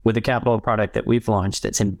with the capital product that we've launched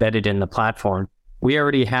that's embedded in the platform, we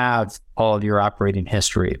already have all of your operating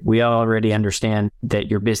history. We already understand that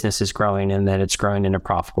your business is growing and that it's growing in a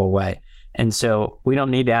profitable way. And so we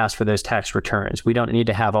don't need to ask for those tax returns. We don't need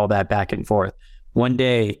to have all that back and forth. One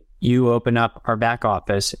day you open up our back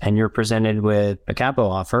office and you're presented with a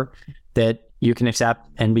capital offer that you can accept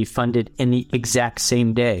and be funded in the exact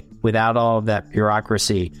same day without all of that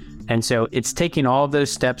bureaucracy. And so it's taking all of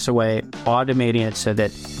those steps away, automating it so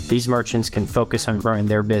that these merchants can focus on growing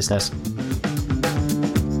their business.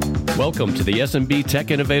 Welcome to the SMB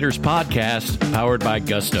Tech Innovators Podcast, powered by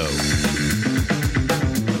Gusto.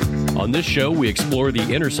 On this show, we explore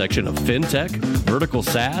the intersection of fintech, vertical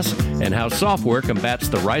SaaS, and how software combats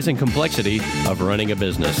the rising complexity of running a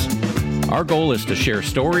business. Our goal is to share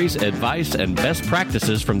stories, advice, and best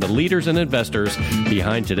practices from the leaders and investors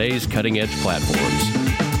behind today's cutting-edge platforms.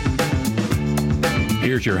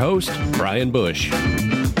 Here's your host, Brian Bush.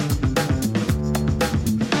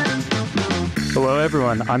 Hello,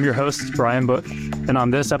 everyone. I'm your host, Brian Bush. And on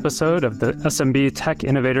this episode of the SMB Tech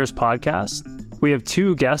Innovators Podcast, we have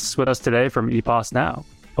two guests with us today from EPOS Now,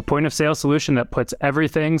 a point-of-sale solution that puts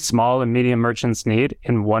everything small and medium merchants need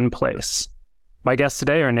in one place. My guests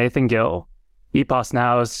today are Nathan Gill, EPOS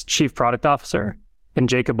Now's Chief Product Officer, and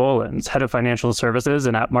Jacob Olins, Head of Financial Services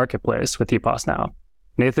and App Marketplace with EPOS Now.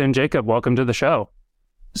 Nathan and Jacob, welcome to the show.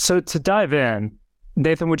 So to dive in,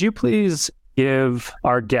 Nathan, would you please give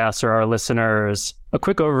our guests or our listeners a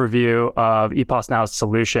quick overview of EPOS Now's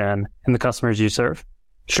solution and the customers you serve?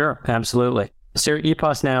 Sure, absolutely. So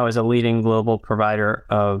EPOS Now is a leading global provider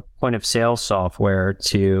of point-of-sale software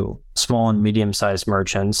to small and medium-sized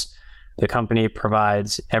merchants. The company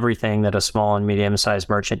provides everything that a small and medium-sized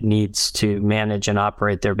merchant needs to manage and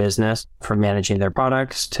operate their business, from managing their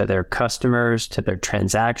products to their customers, to their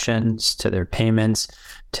transactions, to their payments,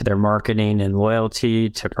 to their marketing and loyalty,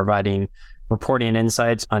 to providing reporting and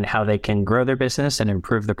insights on how they can grow their business and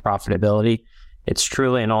improve the profitability. It's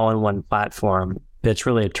truly an all-in-one platform that's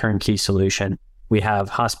really a turnkey solution. We have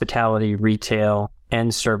hospitality, retail,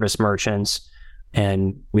 and service merchants,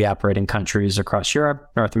 and we operate in countries across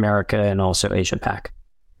Europe, North America, and also Asia Pac.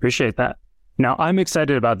 Appreciate that. Now, I'm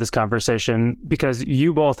excited about this conversation because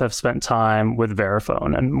you both have spent time with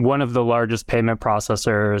Verifone, and one of the largest payment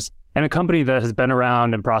processors, and a company that has been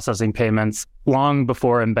around in processing payments long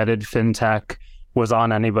before embedded fintech was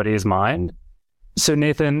on anybody's mind. So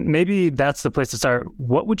Nathan, maybe that's the place to start.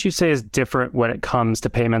 What would you say is different when it comes to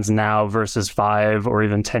payments now versus 5 or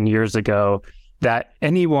even 10 years ago that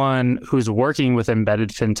anyone who's working with embedded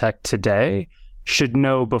fintech today should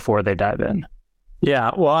know before they dive in?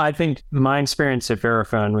 Yeah, well, I think my experience at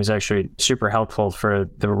Verifone was actually super helpful for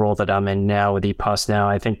the role that I'm in now with EPOS Now.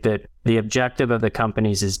 I think that the objective of the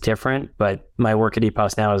companies is different, but my work at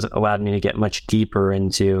EPOS Now has allowed me to get much deeper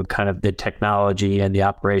into kind of the technology and the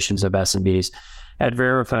operations of SMBs. At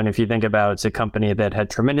Verifone, if you think about it, it's a company that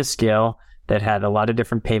had tremendous scale, that had a lot of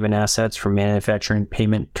different payment assets, from manufacturing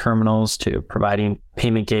payment terminals to providing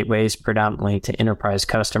payment gateways predominantly to enterprise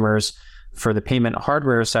customers. For the payment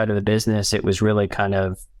hardware side of the business, it was really kind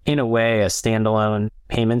of, in a way, a standalone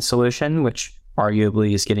payment solution, which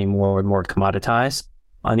arguably is getting more and more commoditized.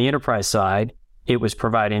 On the enterprise side, it was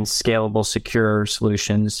providing scalable, secure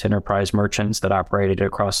solutions to enterprise merchants that operated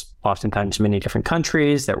across oftentimes many different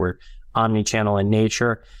countries, that were omni-channel in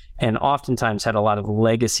nature, and oftentimes had a lot of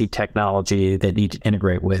legacy technology that need to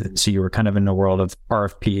integrate with. So you were kind of in the world of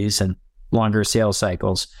RFPs and longer sales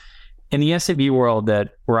cycles. In the SMB world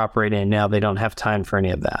that we're operating in now, they don't have time for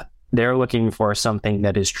any of that. They're looking for something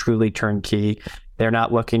that is truly turnkey. They're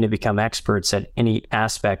not looking to become experts at any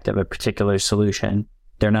aspect of a particular solution.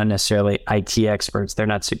 They're not necessarily IT experts. They're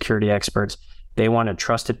not security experts. They want a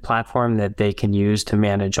trusted platform that they can use to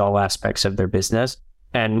manage all aspects of their business.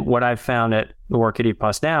 And what I've found at the work at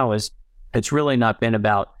EPOS Now is it's really not been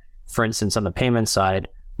about, for instance, on the payment side,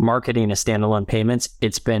 marketing a standalone payments.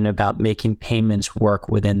 It's been about making payments work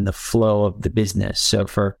within the flow of the business. So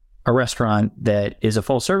for a restaurant that is a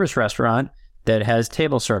full service restaurant that has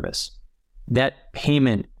table service, that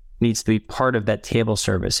payment needs to be part of that table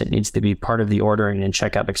service. It needs to be part of the ordering and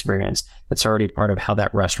checkout experience. That's already part of how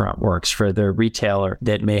that restaurant works. For the retailer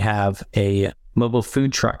that may have a mobile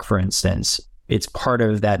food truck, for instance, it's part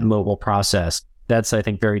of that mobile process. That's, I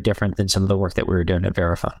think, very different than some of the work that we were doing at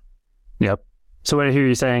Verifone. Yep. So what I hear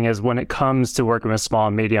you saying is when it comes to working with small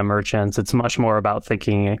and medium merchants, it's much more about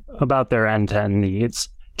thinking about their end-to-end needs.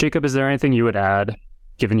 Jacob, is there anything you would add,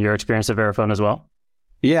 given your experience at Verifone as well?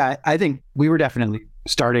 Yeah, I think we were definitely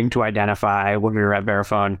starting to identify when we were at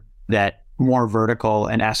Verifone that more vertical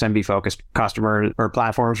and SMB focused customers or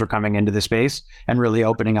platforms were coming into the space and really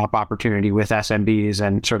opening up opportunity with SMBs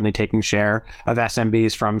and certainly taking share of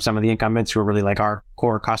SMBs from some of the incumbents who are really like our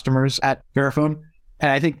core customers at Verifone. And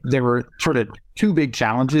I think there were sort of two big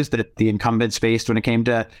challenges that the incumbents faced when it came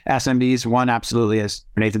to SMBs. One, absolutely, as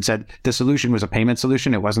Nathan said, the solution was a payment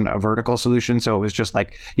solution. It wasn't a vertical solution. So it was just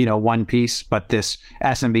like, one piece. But this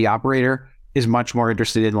SMB operator is much more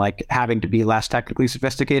interested in like having to be less technically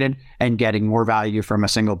sophisticated and getting more value from a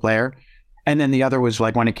single player. And then the other was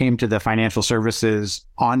like when it came to the financial services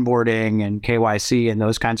onboarding and KYC and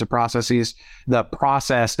those kinds of processes, the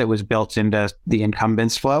process that was built into the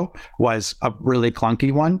incumbents flow was a really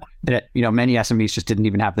clunky one that, many SMBs just didn't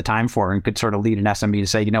even have the time for and could sort of lead an SMB to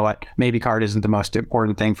say, you know what, maybe card isn't the most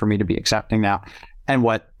important thing for me to be accepting now. And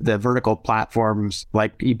what the vertical platforms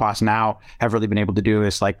like EPOS Now have really been able to do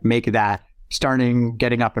is like make that starting,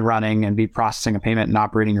 getting up and running and be processing a payment and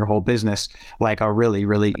operating your whole business like a really,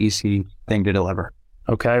 really easy thing to deliver.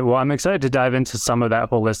 Okay. Well, I'm excited to dive into some of that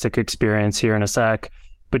holistic experience here in a sec.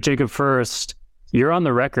 But Jacob, first, you're on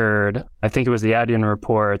the record, I think it was the Adyen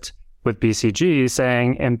report with BCG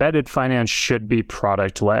saying embedded finance should be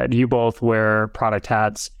product-led. You both wear product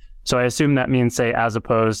hats. So I assume that means, say, as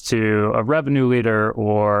opposed to a revenue leader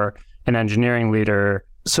or an engineering leader.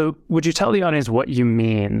 So would you tell the audience what you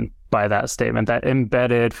mean by that statement, that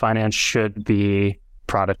embedded finance should be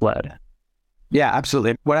product-led? Yeah,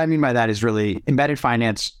 absolutely. What I mean by that is really embedded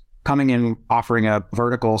finance coming in, offering a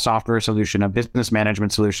vertical software solution, a business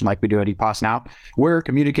management solution like we do at EPOS Now. We're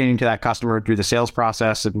communicating to that customer through the sales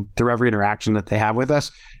process and through every interaction that they have with us.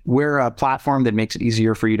 We're a platform that makes it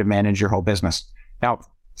easier for you to manage your whole business. Now,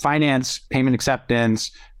 finance, payment acceptance,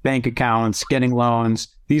 bank accounts, getting loans,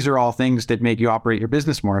 these are all things that make you operate your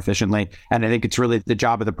business more efficiently. And I think it's really the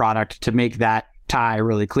job of the product to make that tie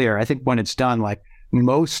really clear. I think when it's done like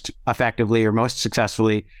most effectively or most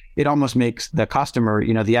successfully, it almost makes the customer,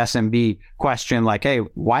 the SMB question like, hey,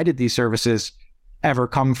 why did these services ever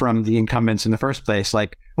come from the incumbents in the first place?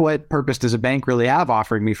 Like, what purpose does a bank really have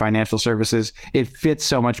offering me financial services? It fits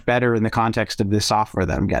so much better in the context of this software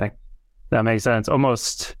that I'm getting. That makes sense.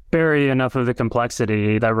 Almost bury enough of the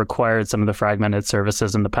complexity that required some of the fragmented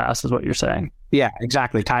services in the past is what you're saying. Yeah,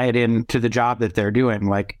 exactly. Tie it in to the job that they're doing.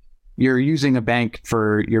 Like you're using a bank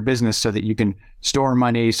for your business so that you can store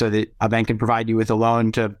money, so that a bank can provide you with a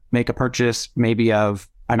loan to make a purchase, maybe of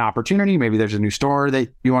an opportunity. Maybe there's a new store that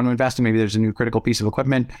you want to invest in. Maybe there's a new critical piece of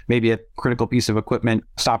equipment. Maybe a critical piece of equipment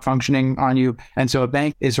stopped functioning on you. And so a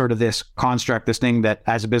bank is sort of this construct, this thing that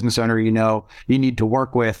as a business owner, you need to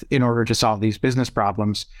work with in order to solve these business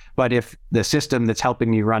problems. But if the system that's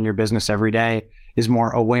helping you run your business every day is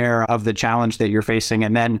more aware of the challenge that you're facing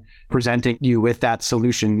and then presenting you with that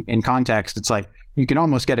solution in context, it's like you can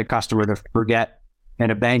almost get a customer to forget, and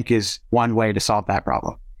a bank is one way to solve that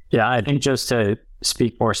problem. Yeah, I think just to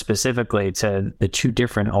speak more specifically to the two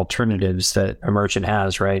different alternatives that a merchant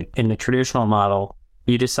has, right? In the traditional model,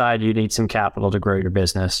 you decide you need some capital to grow your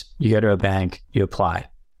business. You go to a bank, you apply.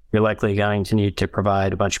 You're likely going to need to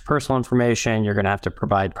provide a bunch of personal information. You're going to have to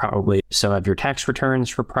provide probably some of your tax returns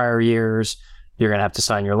for prior years. You're going to have to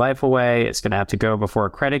sign your life away. It's going to have to go before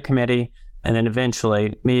a credit committee. And then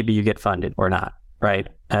eventually, maybe you get funded or not, right?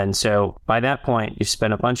 And so by that point, you've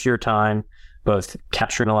spent a bunch of your time both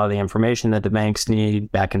capturing a lot of the information that the banks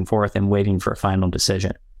need back and forth and waiting for a final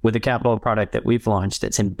decision. With the capital product that we've launched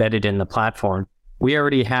that's embedded in the platform, we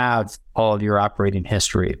already have all of your operating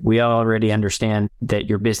history. We already understand that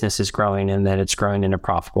your business is growing and that it's growing in a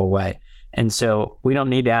profitable way. And so we don't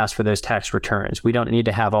need to ask for those tax returns. We don't need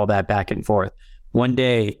to have all that back and forth. One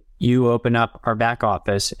day you open up our back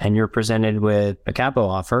office and you're presented with a capital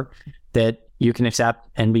offer that you can accept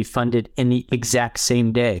and be funded in the exact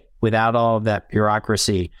same day without all of that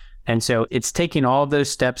bureaucracy. And so it's taking all of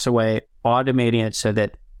those steps away, automating it so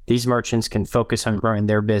that these merchants can focus on growing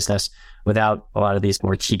their business without a lot of these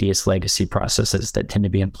more tedious legacy processes that tend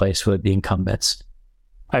to be in place with the incumbents.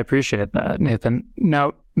 I appreciate that, Nathan.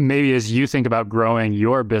 Now, maybe as you think about growing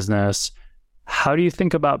your business, how do you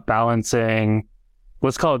think about balancing,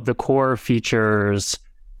 let's call it the core features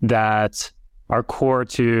that are core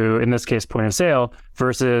to, in this case, point of sale,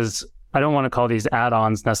 versus, I don't want to call these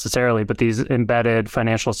add-ons necessarily, but these embedded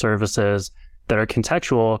financial services that are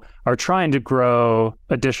contextual are trying to grow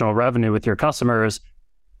additional revenue with your customers,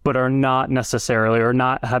 but are not necessarily or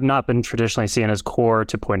have not been traditionally seen as core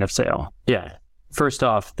to point of sale? Yeah. First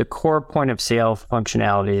off, the core point of sale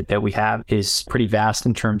functionality that we have is pretty vast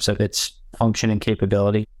in terms of its function and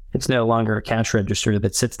capability. It's no longer a cash register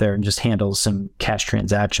that sits there and just handles some cash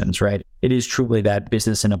transactions, right? It is truly that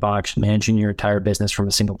business in a box, managing your entire business from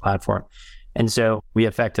a single platform. And so we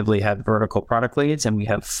effectively have vertical product leads and we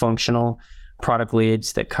have functional product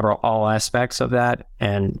leads that cover all aspects of that.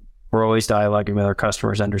 And we're always dialoguing with our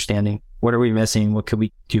customers, understanding what are we missing, what could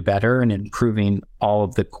we do better, and improving all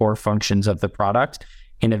of the core functions of the product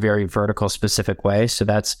in a very vertical specific way. So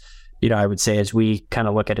that's, I would say as we kind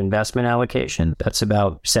of look at investment allocation, that's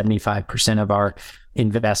about 75% of our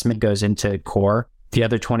investment goes into core. The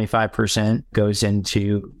other 25% goes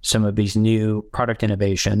into some of these new product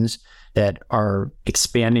innovations that are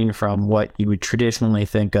expanding from what you would traditionally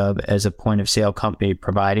think of as a point of sale company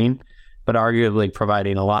providing, but arguably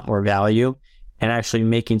providing a lot more value and actually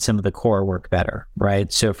making some of the core work better,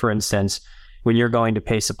 right? So for instance, when you're going to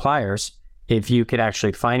pay suppliers, if you could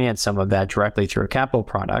actually finance some of that directly through a capital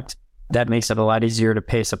product, that makes it a lot easier to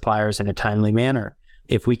pay suppliers in a timely manner.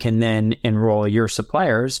 If we can then enroll your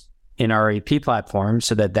suppliers in our AP platform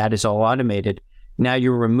so that that is all automated, now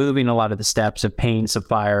you're removing a lot of the steps of paying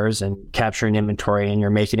suppliers and capturing inventory, and you're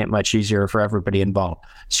making it much easier for everybody involved.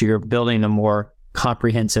 So you're building a more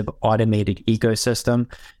comprehensive automated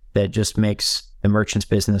ecosystem that just makes the merchants'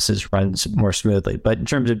 businesses run more smoothly. But in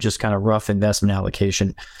terms of just kind of rough investment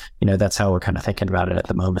allocation, that's how we're kind of thinking about it at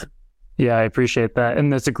the moment. Yeah, I appreciate that.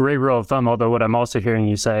 And that's a great rule of thumb. Although what I'm also hearing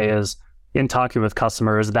you say is in talking with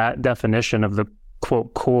customers, that definition of the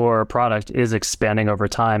quote core product is expanding over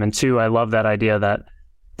time. And two, I love that idea that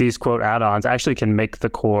these quote add-ons actually can make the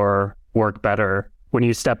core work better when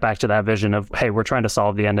you step back to that vision of, hey, we're trying to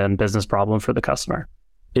solve the end-to-end business problem for the customer.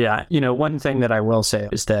 Yeah. One thing that I will say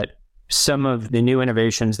is that some of the new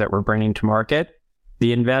innovations that we're bringing to market,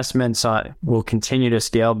 the investments will continue to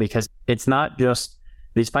scale because it's not just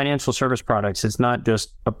these financial service products. It's not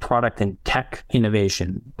just a product and tech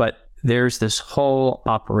innovation, but there's this whole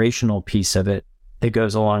operational piece of it that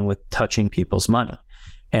goes along with touching people's money.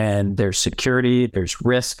 And there's security, there's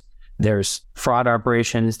risk, there's fraud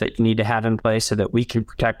operations that you need to have in place so that we can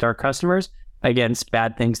protect our customers against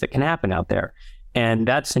bad things that can happen out there. And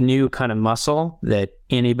that's a new kind of muscle that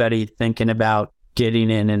anybody thinking about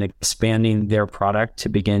getting in and expanding their product to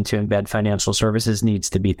begin to embed financial services needs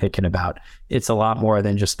to be thinking about. It's a lot more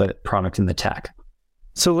than just the product and the tech.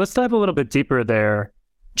 So let's dive a little bit deeper there.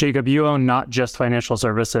 Jacob, you own not just financial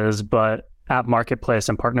services, but app marketplace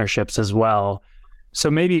and partnerships as well.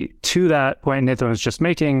 So maybe to that point Nathan was just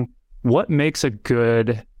making, what makes a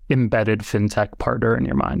good embedded fintech partner in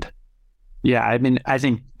your mind? Yeah, I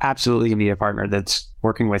think absolutely you need a partner that's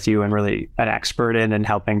working with you and really an expert in and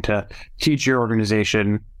helping to teach your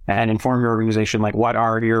organization and inform your organization, like what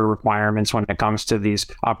are your requirements when it comes to these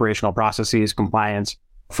operational processes, compliance,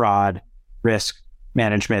 fraud, risk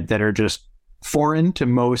management that are just foreign to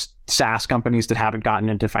most SaaS companies that haven't gotten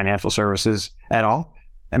into financial services at all.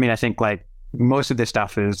 I think like most of this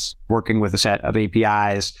stuff is working with a set of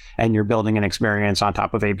APIs and you're building an experience on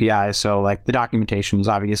top of APIs. So like the documentation is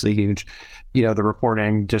obviously huge, the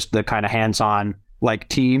reporting, just the kind of hands-on like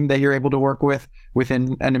team that you're able to work with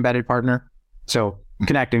within an embedded partner. So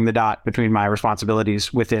connecting the dot between my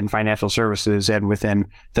responsibilities within financial services and within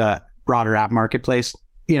the broader app marketplace.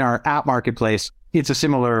 In our app marketplace, it's a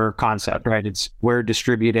similar concept, right? We're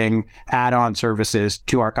distributing add-on services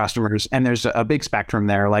to our customers, and there's a big spectrum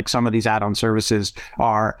there. Like some of these add-on services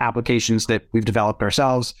are applications that we've developed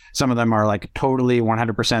ourselves. Some of them are like totally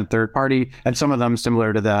 100% third party, and some of them,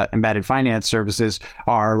 similar to the embedded finance services,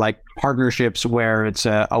 are like partnerships where it's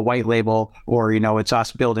a white label, or it's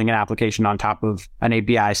us building an application on top of an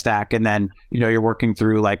API stack, and then you're working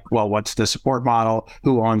through like, well, what's the support model?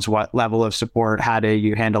 Who owns what level of support? How do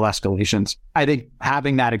you handle escalations? I think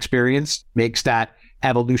having that experience makes that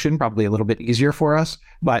evolution probably a little bit easier for us,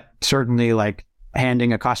 but certainly like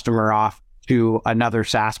handing a customer off to another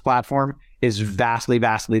SaaS platform is vastly,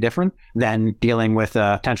 vastly different than dealing with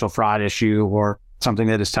a potential fraud issue or something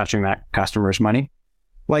that is touching that customer's money.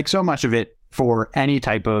 Like so much of it for any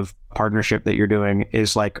type of partnership that you're doing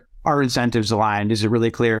is like, are incentives aligned? Is it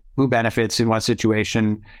really clear who benefits in what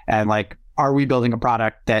situation? And like, are we building a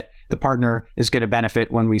product that the partner is going to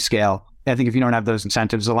benefit when we scale? I think if you don't have those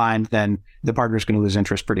incentives aligned, then the partner's going to lose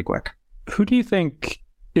interest pretty quick. Who do you think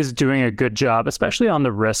is doing a good job, especially on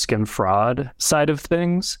the risk and fraud side of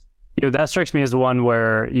things? That strikes me as the one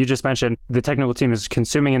where you just mentioned the technical team is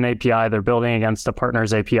consuming an API, they're building against a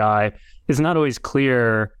partner's API. It's not always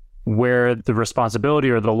clear where the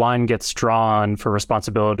responsibility or the line gets drawn for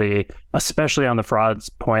responsibility, especially on the frauds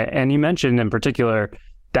point. And you mentioned in particular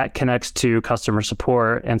that connects to customer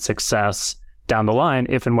support and success down the line,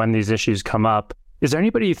 if and when these issues come up. Is there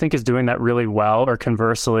anybody you think is doing that really well? Or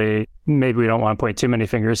conversely, maybe we don't want to point too many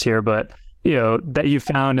fingers here, but that you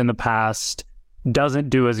found in the past doesn't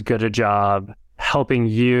do as good a job helping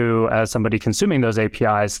you as somebody consuming those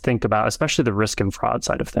APIs think about, especially the risk and fraud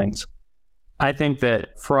side of things? I think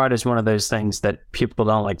that fraud is one of those things that people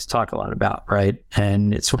don't like to talk a lot about, right?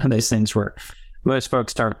 And it's one of those things where most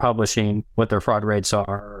folks start publishing what their fraud rates are,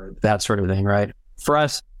 or that sort of thing, right? For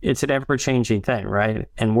us, it's an ever-changing thing, right?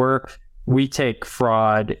 And we take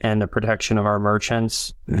fraud and the protection of our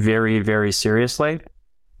merchants very, very seriously.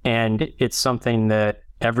 And it's something that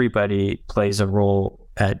everybody plays a role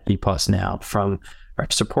at ePOS now, from our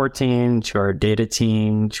support team to our data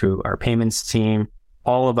team to our payments team.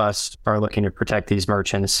 All of us are looking to protect these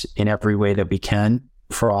merchants in every way that we can,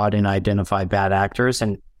 fraud and identify bad actors.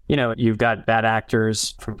 And, you've got bad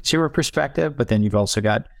actors from a consumer perspective, but then you've also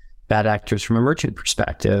got bad actors from a merchant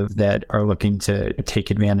perspective that are looking to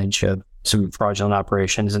take advantage of some fraudulent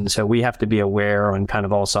operations. And so we have to be aware on kind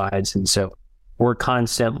of all sides. And so we're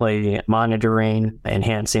constantly monitoring,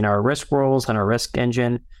 enhancing our risk rules and our risk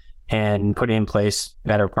engine, and putting in place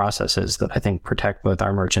better processes that I think protect both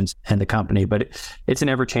our merchants and the company. But it's an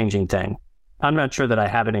ever-changing thing. I'm not sure that I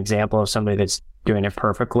have an example of somebody that's doing it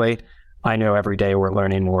perfectly. I know every day we're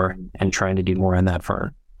learning more and trying to do more in that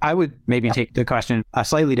front. I would maybe take the question a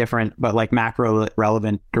slightly different, but like macro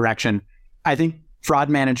relevant direction. I think fraud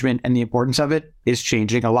management and the importance of it is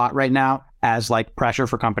changing a lot right now as like pressure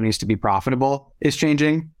for companies to be profitable is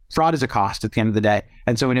changing. Fraud is a cost at the end of the day.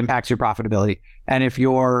 And so it impacts your profitability. And if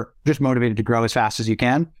you're just motivated to grow as fast as you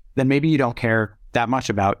can, then maybe you don't care that much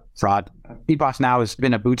about fraud. ePOS now has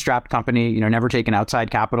been a bootstrapped company, never taken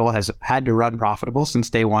outside capital, has had to run profitable since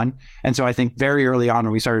day one. And so I think very early on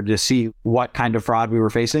when we started to see what kind of fraud we were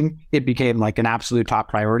facing, it became like an absolute top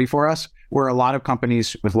priority for us, where a lot of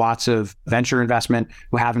companies with lots of venture investment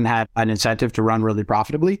who haven't had an incentive to run really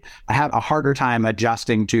profitably, I have a harder time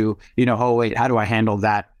adjusting to, oh wait, how do I handle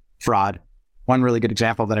that fraud? One really good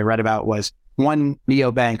example that I read about was one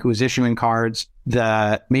neobank who was issuing cards.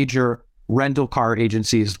 The major rental car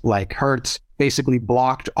agencies like Hertz basically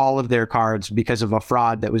blocked all of their cards because of a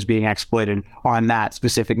fraud that was being exploited on that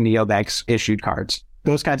specific neobank's issued cards.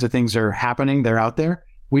 Those kinds of things are happening. They're out there.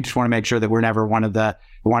 We just want to make sure that we're never one of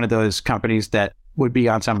those companies that would be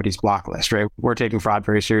on somebody's block list, right? We're taking fraud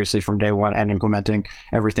very seriously from day one and implementing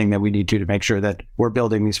everything that we need to make sure that we're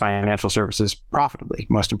building these financial services profitably,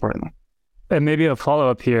 most importantly. And maybe a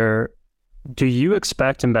follow-up here. Do you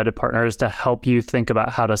expect embedded partners to help you think about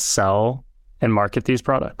how to sell and market these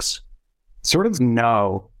products? Sort of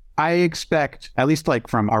no. I expect, at least like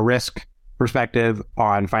from a risk perspective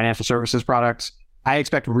on financial services products, I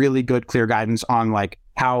expect really good, clear guidance on like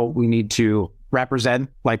how we need to represent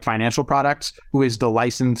like financial products. Who is the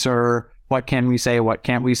licensor? What can we say? What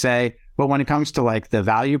can't we say? But when it comes to like the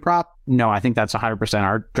value prop, no, I think that's 100%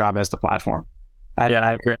 our job as the platform. I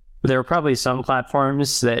agree. There are probably some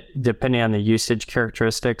platforms that, depending on the usage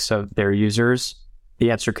characteristics of their users,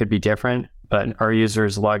 the answer could be different. But our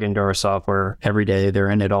users log into our software every day.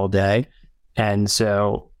 They're in it all day. And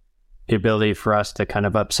so the ability for us to kind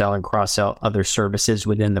of upsell and cross-sell other services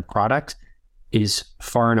within the product is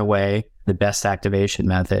far and away the best activation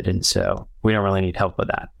method. And so we don't really need help with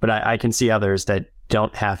that. But I can see others that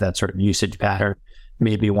don't have that sort of usage pattern,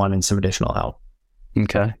 maybe wanting some additional help.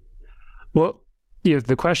 Okay. Well,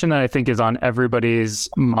 the question that I think is on everybody's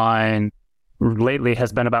mind lately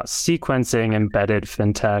has been about sequencing embedded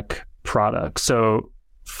fintech products. So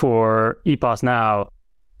for ePOS Now,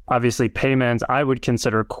 obviously payments, I would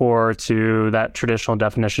consider core to that traditional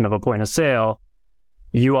definition of a point of sale.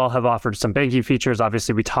 You all have offered some banking features.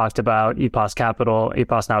 Obviously, we talked about ePOS Capital,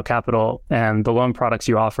 ePOS Now Capital, and the loan products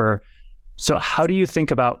you offer. So how do you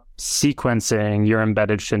think about sequencing your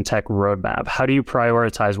embedded fintech roadmap? How do you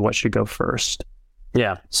prioritize what should go first?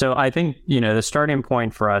 Yeah. So I think, the starting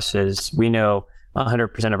point for us is we know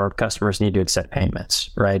 100% of our customers need to accept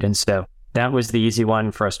payments, right? And so that was the easy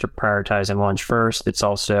one for us to prioritize and launch first. It's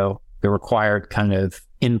also the required kind of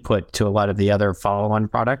input to a lot of the other follow-on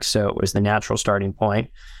products. So it was the natural starting point.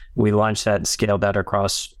 We launched that and scaled that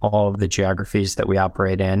across all of the geographies that we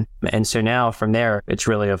operate in. And so now from there, it's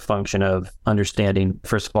really a function of understanding,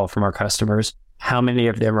 first of all, from our customers, how many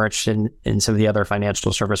of them are interested in some of the other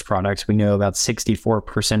financial service products. We know about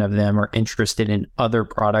 64% of them are interested in other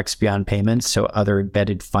products beyond payments, so other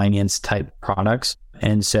embedded finance type products.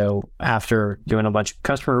 And so after doing a bunch of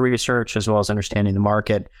customer research, as well as understanding the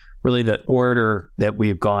market, really the order that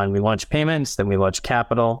we've gone, we launched payments, then we launched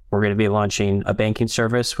capital. We're going to be launching a banking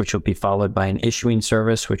service, which will be followed by an issuing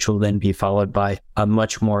service, which will then be followed by a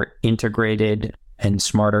much more integrated and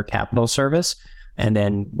smarter capital service. And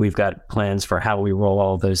then we've got plans for how we roll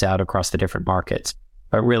all of those out across the different markets.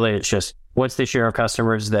 But really, it's just what's the share of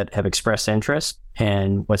customers that have expressed interest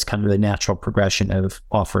and what's kind of the natural progression of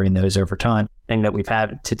offering those over time. Thing that we've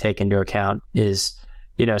had to take into account is,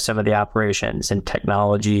 some of the operations and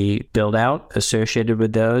technology build out associated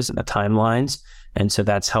with those and the timelines. And so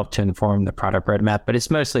that's helped to inform the product roadmap, but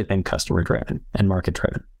it's mostly been customer driven and market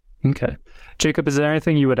driven. Okay. Jacob, is there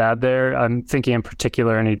anything you would add there? I'm thinking in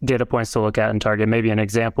particular, any data points to look at and target, maybe an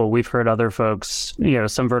example. We've heard other folks,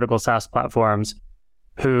 some vertical SaaS platforms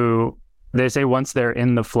who they say once they're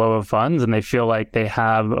in the flow of funds and they feel like they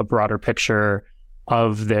have a broader picture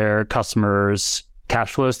of their customers'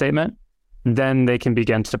 cash flow statement, then they can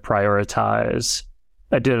begin to prioritize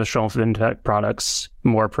additional fintech products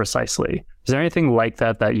more precisely. Is there anything like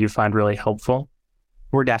that you find really helpful?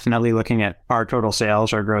 We're definitely looking at our total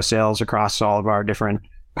sales, our gross sales across all of our different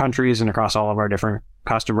countries and across all of our different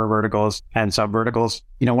customer verticals and sub verticals.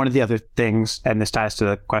 One of the other things, and this ties to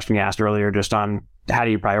the question you asked earlier, just on how do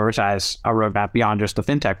you prioritize a roadmap beyond just the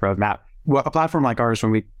fintech roadmap? Well, a platform like ours,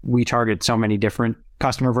 when we target so many different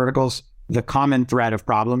customer verticals, the common thread of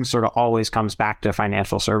problems sort of always comes back to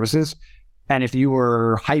financial services. And if you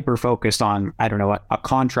were hyper focused on, a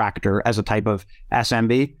contractor as a type of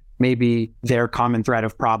SMB, maybe their common thread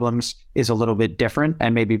of problems is a little bit different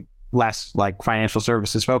and maybe less like financial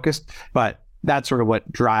services focused. But that's sort of what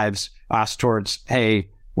drives us towards, hey,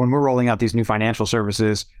 when we're rolling out these new financial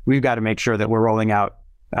services, we've got to make sure that we're rolling out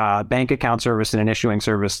bank account service and an issuing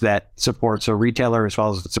service that supports a retailer as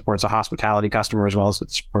well as it supports a hospitality customer as well as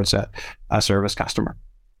it supports a service customer.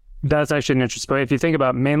 That's actually an interesting point. If you think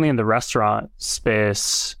about mainly in the restaurant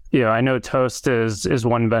space, I know Toast is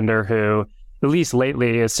one vendor who, at least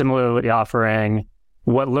lately, is similarly offering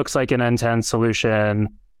what looks like an end-to-end solution,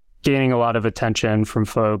 gaining a lot of attention from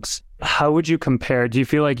folks. How would you compare? Do you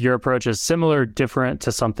feel like your approach is similar, different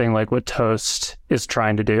to something like what Toast is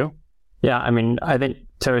trying to do? Yeah, I think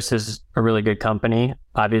Toast is a really good company.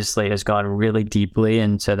 Obviously, has gone really deeply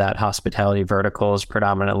into that hospitality verticals,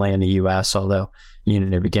 predominantly in the US, although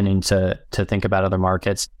they're beginning to think about other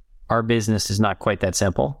markets. Our business is not quite that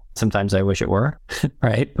simple. Sometimes I wish it were,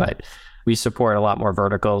 right? But we support a lot more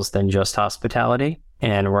verticals than just hospitality.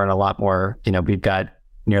 And we're in a lot more, we've got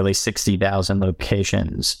nearly 60,000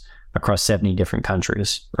 locations across 70 different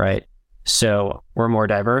countries, right? So we're more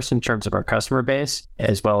diverse in terms of our customer base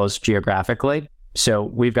as well as geographically. So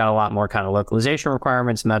we've got a lot more kind of localization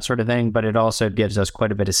requirements and that sort of thing, but it also gives us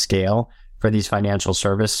quite a bit of scale for these financial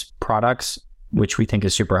service products, which we think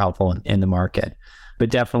is super helpful in the market.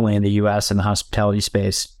 But definitely in the US and the hospitality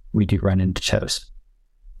space, we do run into Toast.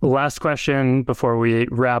 Last question before we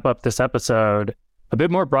wrap up this episode. A bit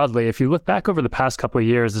more broadly, if you look back over the past couple of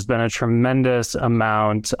years, there's been a tremendous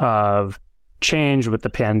amount of change with the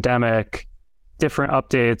pandemic, different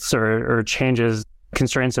updates or changes,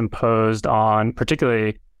 constraints imposed on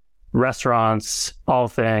particularly restaurants, all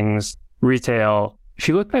things, retail. If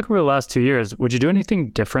you look back over the last 2 years, would you do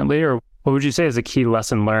anything differently, or what would you say is a key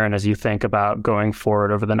lesson learned as you think about going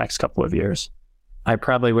forward over the next couple of years? I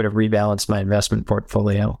probably would have rebalanced my investment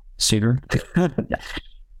portfolio sooner.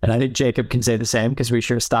 And I think Jacob can say the same because we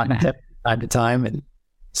share stock tips time to time. And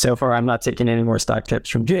so far, I'm not taking any more stock tips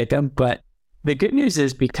from Jacob. But the good news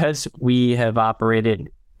is because we have operated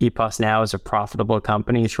EPOS Now as a profitable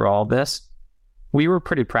company through all this, we were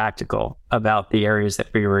pretty practical about the areas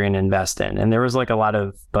that we were going to invest in. And there was like a lot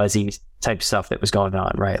of buzzy type stuff that was going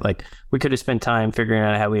on, right? Like we could have spent time figuring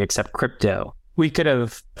out how we accept crypto. We could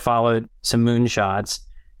have followed some moonshots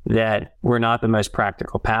that were not the most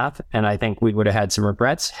practical path. And I think we would have had some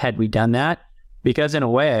regrets had we done that, because in a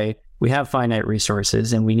way, we have finite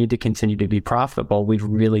resources and we need to continue to be profitable. We've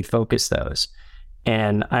really focused those.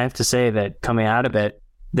 And I have to say that coming out of it,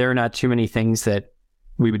 there are not too many things that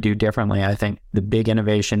we would do differently. I think the big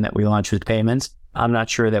innovation that we launched with payments, I'm not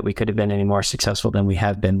sure that we could have been any more successful than we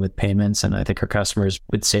have been with payments. And I think our customers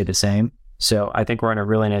would say the same. So I think we're on a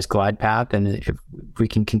really nice glide path. And if we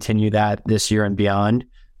can continue that this year and beyond,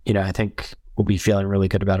 I think we'll be feeling really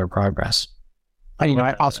good about our progress.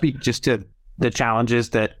 I'll speak just to the challenges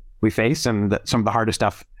that we face and some of the hardest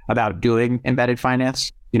stuff about doing embedded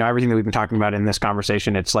finance. Everything that we've been talking about in this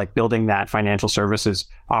conversation, it's like building that financial services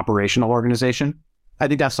operational organization. I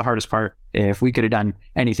think that's the hardest part. If we could have done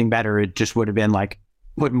anything better, it just would have been like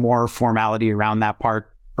put more formality around that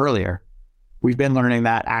part earlier. We've been learning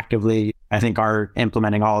that actively. I think are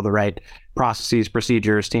implementing all of the right processes,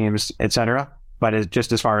 procedures, teams, et cetera. But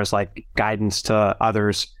just as far as like guidance to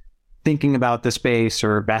others thinking about the space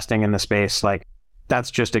or investing in the space, like that's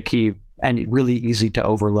just a key and really easy to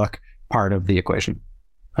overlook part of the equation.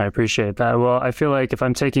 I appreciate that. Well, I feel like if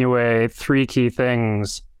I'm taking away 3 key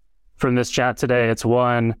things from this chat today, it's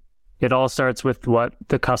 1, it all starts with what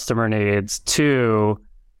the customer needs. 2,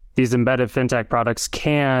 these embedded fintech products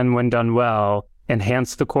can, when done well,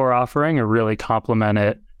 enhance the core offering or really complement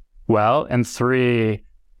it well. And 3,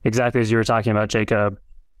 exactly as you were talking about, Jacob,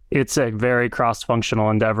 it's a very cross-functional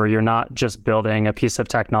endeavor. You're not just building a piece of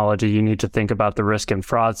technology. You need to think about the risk and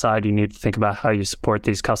fraud side. You need to think about how you support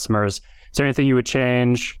these customers. Is there anything you would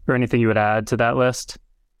change or anything you would add to that list?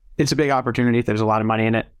 It's a big opportunity. There's a lot of money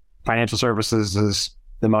in it. Financial services is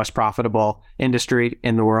the most profitable industry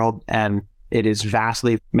in the world, and it is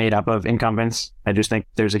vastly made up of incumbents. I just think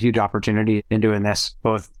there's a huge opportunity in doing this,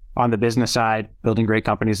 both on the business side, building great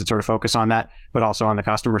companies that sort of focus on that, but also on the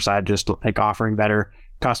customer side, just like offering better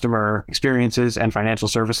customer experiences and financial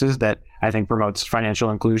services that I think promotes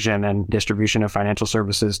financial inclusion and distribution of financial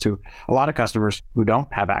services to a lot of customers who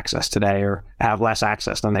don't have access today or have less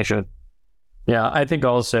access than they should. Yeah, I think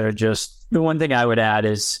also just the one thing I would add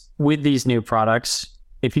is with these new products,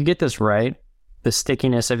 if you get this right, the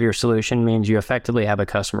stickiness of your solution means you effectively have a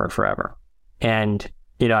customer forever. And,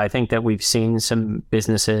 I think that we've seen some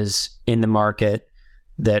businesses in the market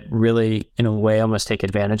that really, in a way, almost take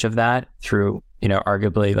advantage of that through,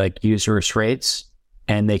 arguably like usurious rates.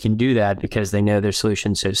 And they can do that because they know their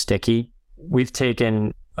solution's so sticky. We've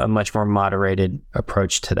taken a much more moderated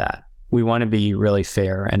approach to that. We want to be really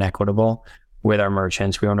fair and equitable with our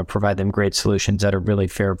merchants. We want to provide them great solutions at a really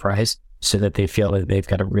fair price so that they feel that they've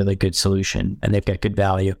got a really good solution and they've got good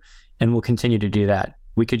value. And we'll continue to do that.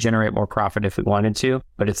 We could generate more profit if we wanted to,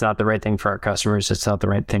 but it's not the right thing for our customers. It's not the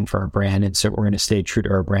right thing for our brand. And so we're going to stay true to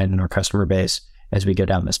our brand and our customer base as we go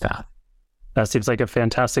down this path. That seems like a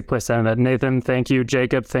fantastic place to end that. Nathan, thank you.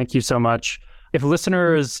 Jacob, thank you so much. If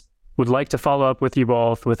listeners would like to follow up with you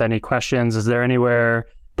both with any questions, is there anywhere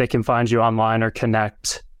they can find you online or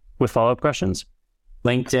connect with follow-up questions?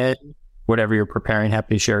 LinkedIn, whatever you're preparing,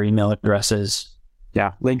 happy to share email addresses.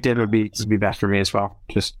 Yeah, LinkedIn would be best for me as well.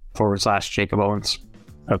 Just /Jacob Olins.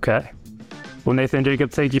 Okay. Well, Nathan,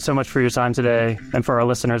 Jacob, thank you so much for your time today. And for our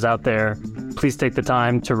listeners out there, please take the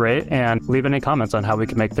time to rate and leave any comments on how we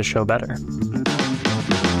can make this show better.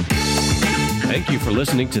 Thank you for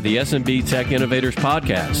listening to the SMB Tech Innovators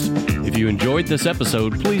Podcast. If you enjoyed this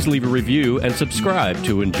episode, please leave a review and subscribe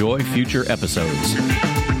to enjoy future episodes.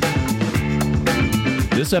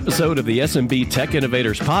 This episode of the SMB Tech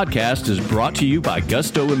Innovators Podcast is brought to you by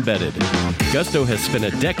Gusto Embedded. Gusto has spent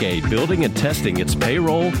a decade building and testing its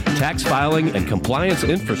payroll, tax filing, and compliance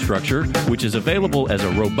infrastructure, which is available as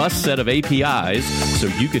a robust set of APIs so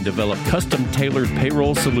you can develop custom-tailored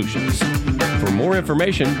payroll solutions. For more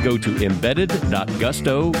information, go to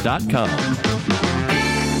embedded.gusto.com.